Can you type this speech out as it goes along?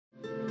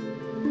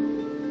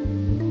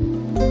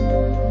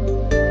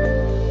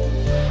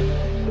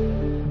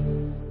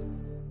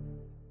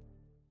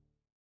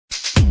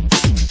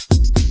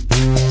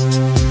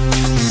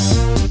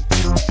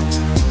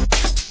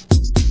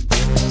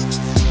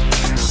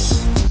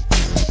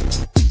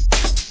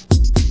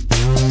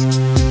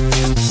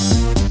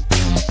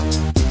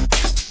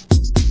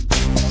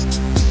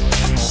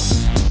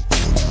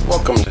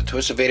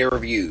Explosive Vader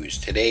Reviews.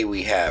 Today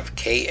we have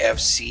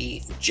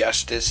KFC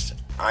Justice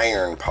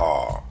Iron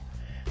Paw,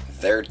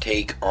 their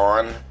take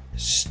on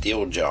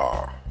Steel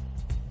Jaw.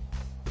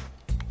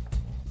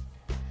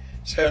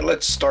 So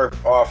let's start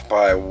off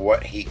by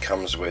what he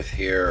comes with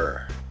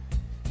here.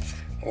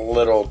 A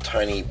little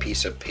tiny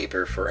piece of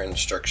paper for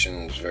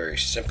instructions, very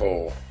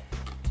simple.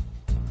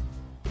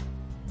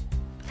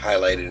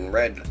 Highlighted in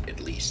red at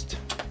least.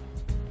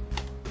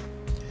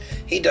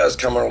 He does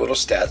come on a little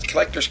stats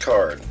collector's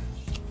card.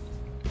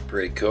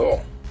 Pretty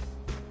cool.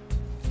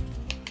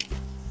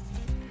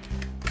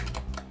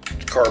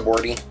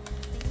 Cardboardy.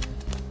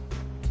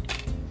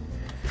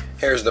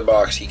 Here's the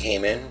box he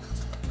came in.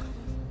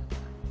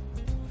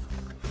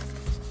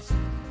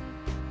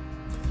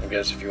 I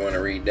guess if you want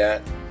to read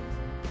that,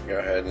 go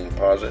ahead and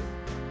pause it.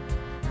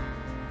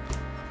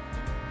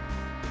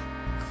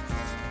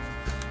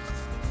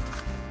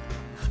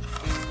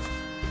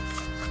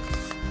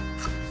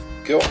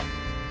 Cool.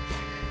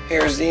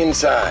 Here's the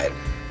inside.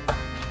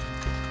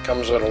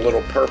 Comes with a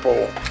little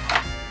purple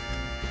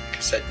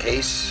cassette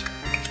case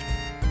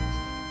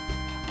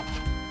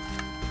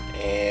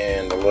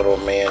and a little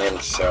man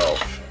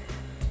himself.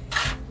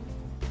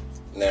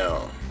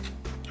 Now,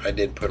 I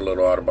did put a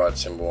little Autobot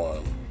symbol on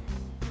him.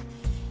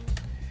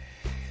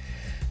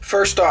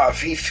 First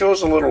off, he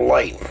feels a little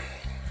light.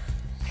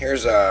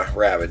 Here's a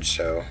Ravage,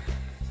 so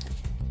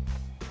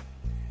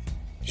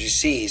as you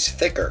see, he's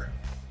thicker.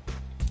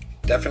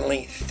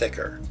 Definitely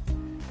thicker.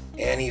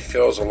 And he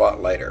feels a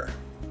lot lighter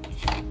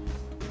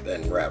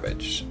than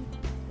Ravage.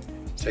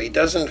 So he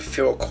doesn't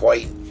feel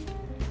quite...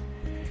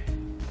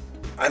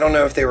 I don't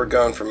know if they were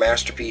going for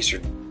Masterpiece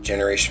or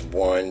Generation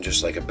 1,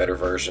 just like a better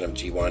version of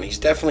G1. He's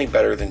definitely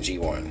better than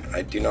G1.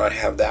 I do not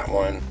have that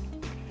one,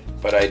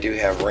 but I do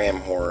have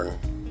Ram Horn,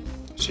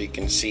 so you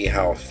can see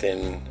how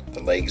thin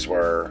the legs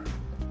were,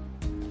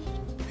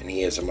 and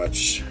he is a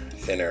much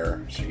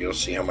thinner, so you'll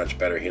see how much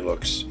better he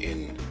looks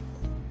in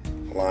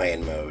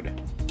Lion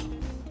mode.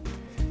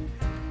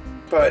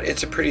 But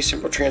it's a pretty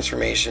simple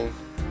transformation.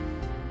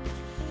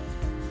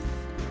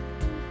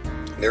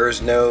 There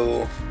is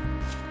no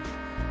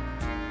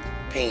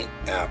paint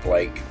app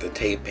like the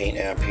tape paint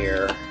app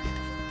here,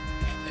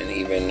 and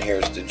even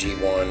here's the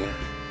G1.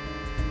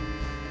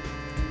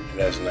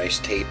 It has a nice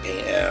tape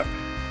paint app.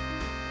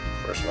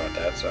 Of course, not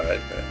that side,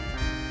 but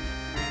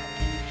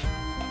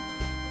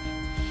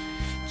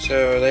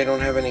so they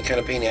don't have any kind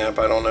of paint app.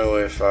 I don't know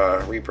if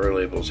Repro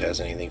Labels has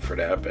anything for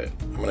that, but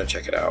I'm gonna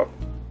check it out.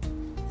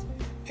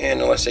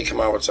 And unless they come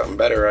out with something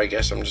better, I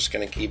guess I'm just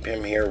gonna keep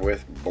him here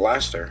with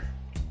Blaster.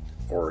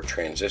 Or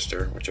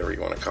Transistor, whichever you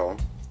want to call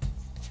them.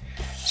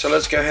 So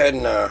let's go ahead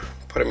and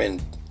put them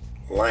in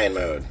Lion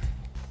mode.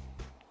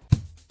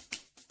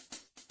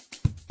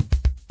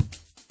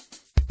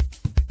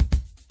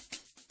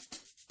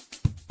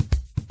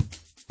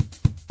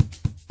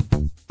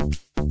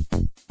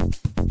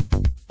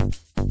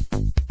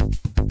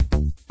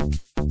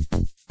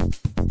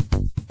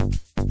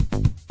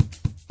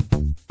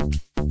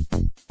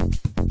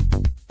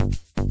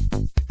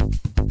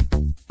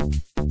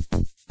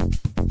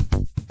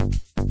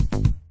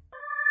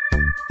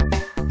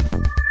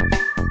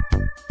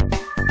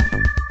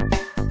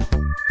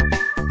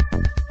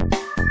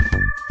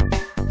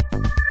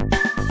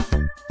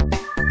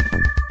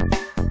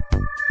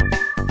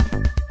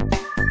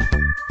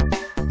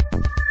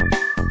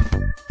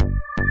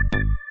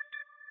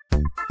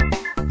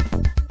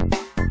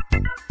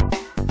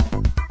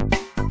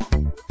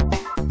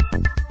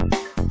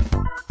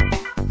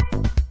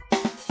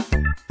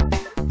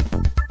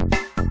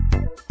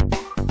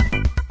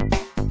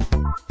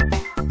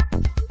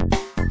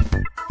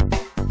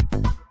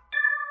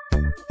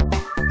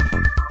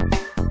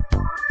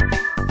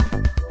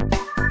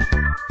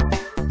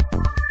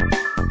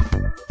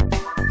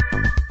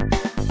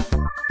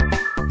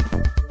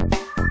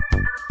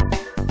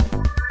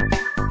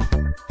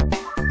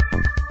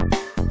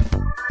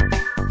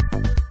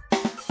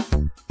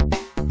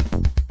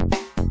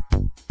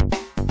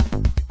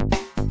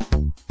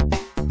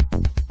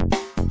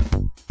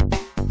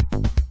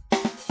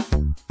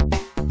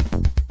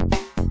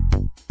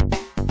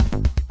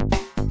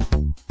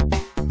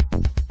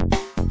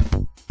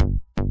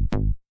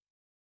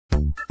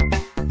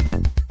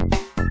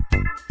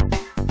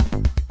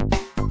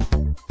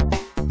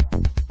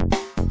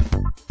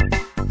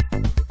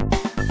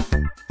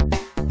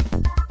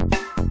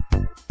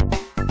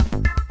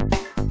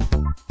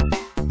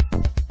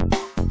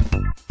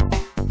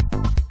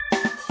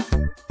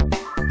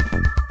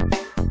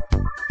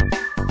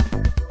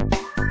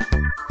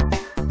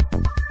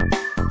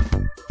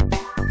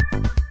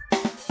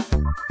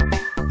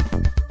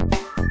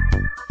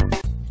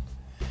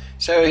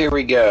 So here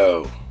we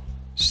go.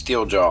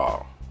 Steel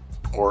Jaw,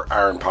 or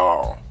Iron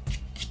Paw,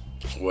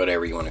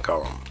 whatever you want to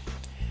call him.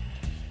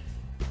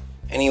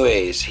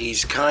 Anyways,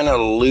 he's kind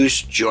of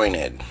loose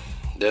jointed.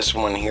 This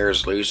one here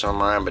is loose on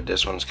mine, but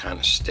this one's kind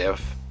of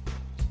stiff.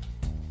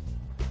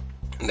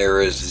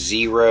 There is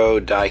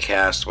zero die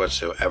cast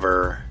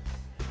whatsoever.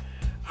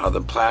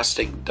 The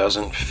plastic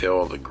doesn't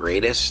feel the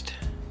greatest.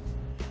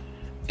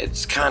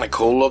 It's kind of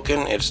cool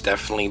looking. It's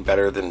definitely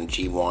better than the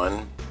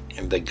G1.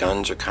 And the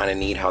guns are kind of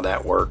neat how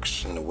that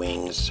works. And the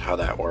wings, how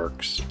that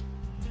works.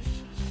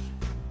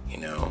 You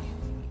know.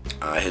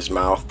 His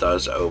mouth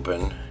does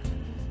open.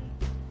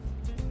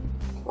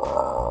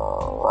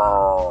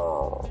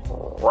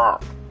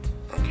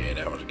 Okay,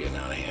 that was getting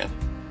out of hand.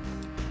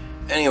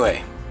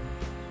 Anyway.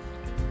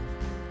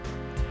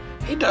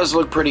 He does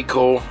look pretty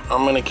cool.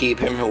 I'm going to keep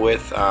him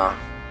with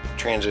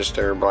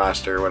transistor,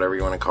 blaster, whatever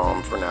you want to call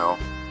him for now.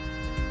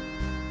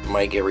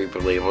 Might get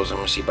labels. I'm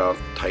going to see about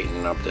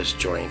tightening up this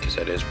joint because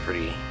that is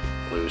pretty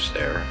loose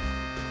there.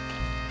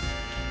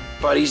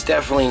 But he's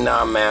definitely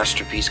not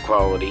masterpiece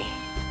quality.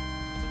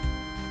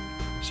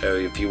 So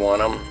if you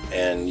want him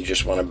and you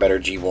just want a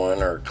better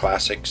G1 or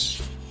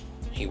classics,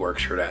 he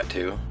works for that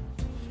too.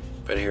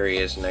 But here he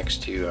is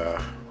next to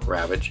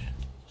Ravage.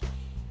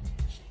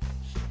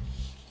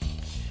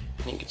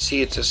 And you can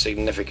see it's a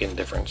significant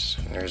difference.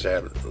 And there's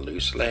that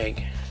loose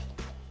leg.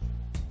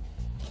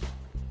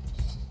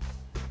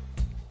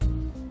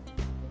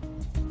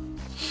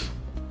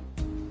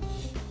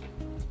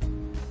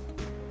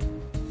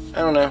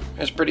 I don't know,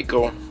 it's pretty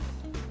cool.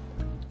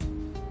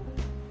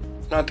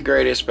 Not the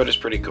greatest, but it's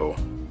pretty cool.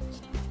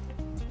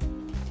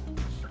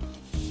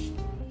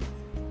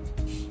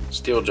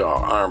 Steel jaw,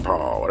 iron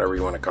paw, whatever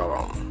you want to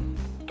call them.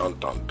 Dun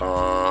dun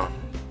dun.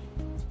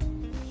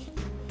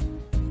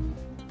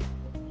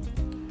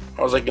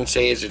 All I can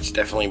say is it's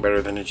definitely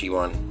better than a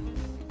G1.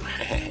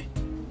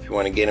 If you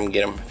want to get him,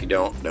 get him. If you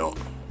don't, don't.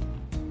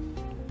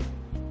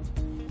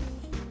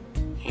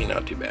 He's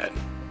not too bad.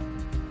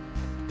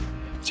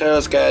 So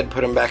let's go ahead and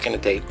put him back in the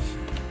tape.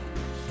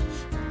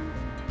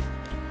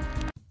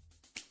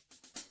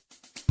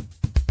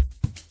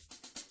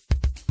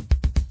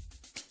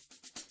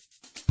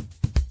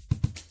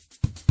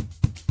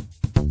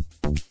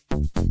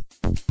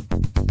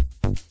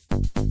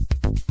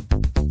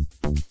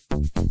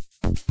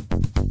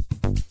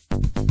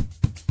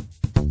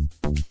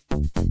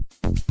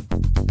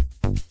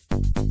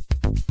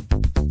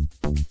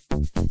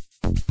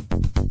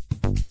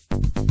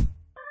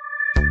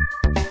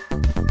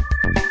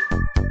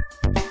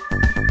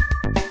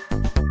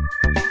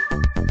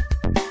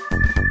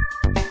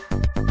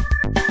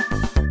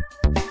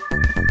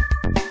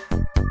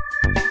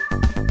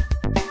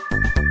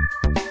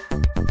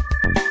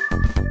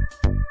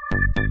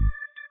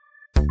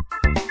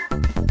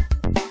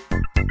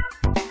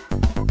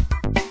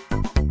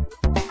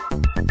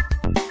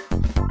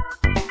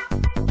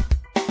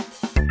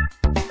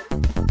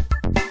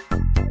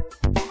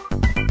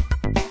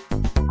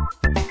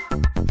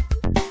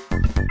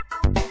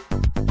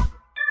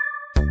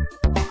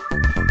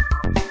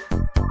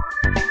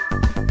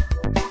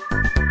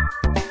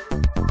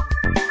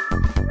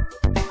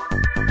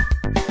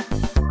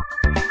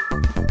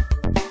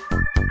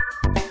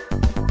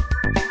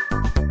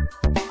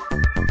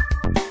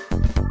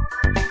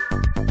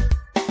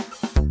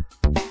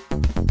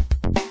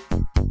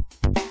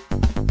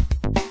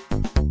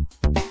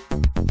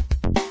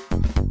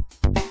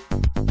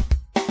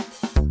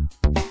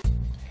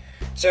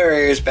 So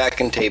here's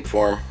back in tape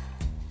form.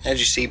 As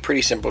you see,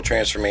 pretty simple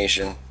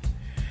transformation.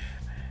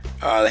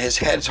 His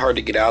head's hard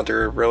to get out.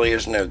 There really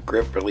is no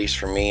grip, at least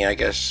for me. I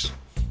guess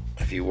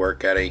if you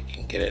work at it, you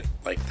can get it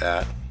like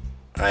that.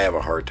 I have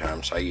a hard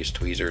time, so I use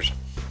tweezers.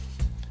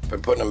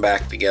 But putting him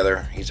back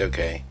together, he's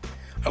okay.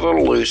 A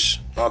little loose,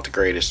 not the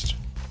greatest.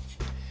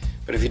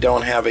 But if you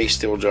don't have a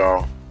steel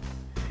jaw,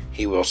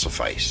 he will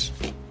suffice.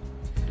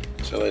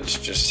 So let's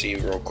just see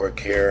real quick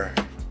here.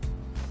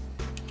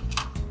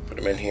 Put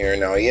him in here.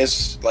 Now he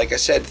is, like I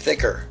said,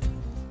 thicker.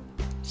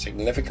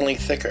 Significantly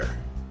thicker.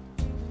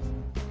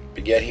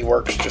 But yet he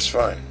works just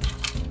fine.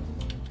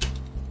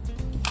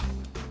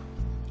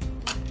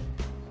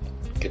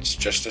 Gets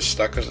just as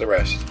stuck as the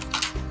rest.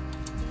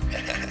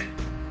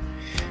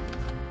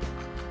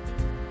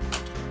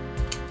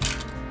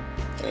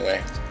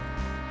 Anyway.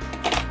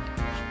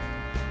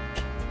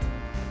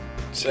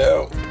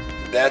 So,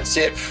 that's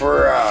it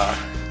for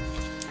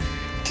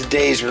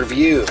today's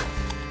review.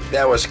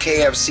 That was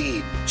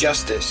KFC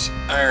Justice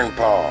Iron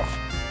Paw.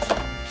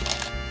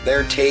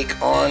 Their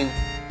take on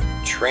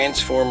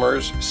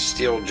Transformers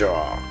Steel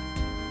Jaw.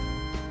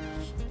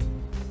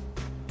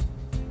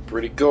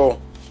 Pretty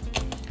cool.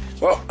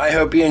 Well, I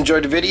hope you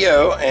enjoyed the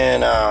video,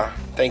 and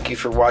thank you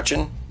for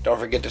watching. Don't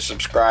forget to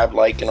subscribe,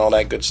 like, and all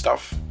that good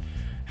stuff.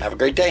 Have a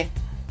great day.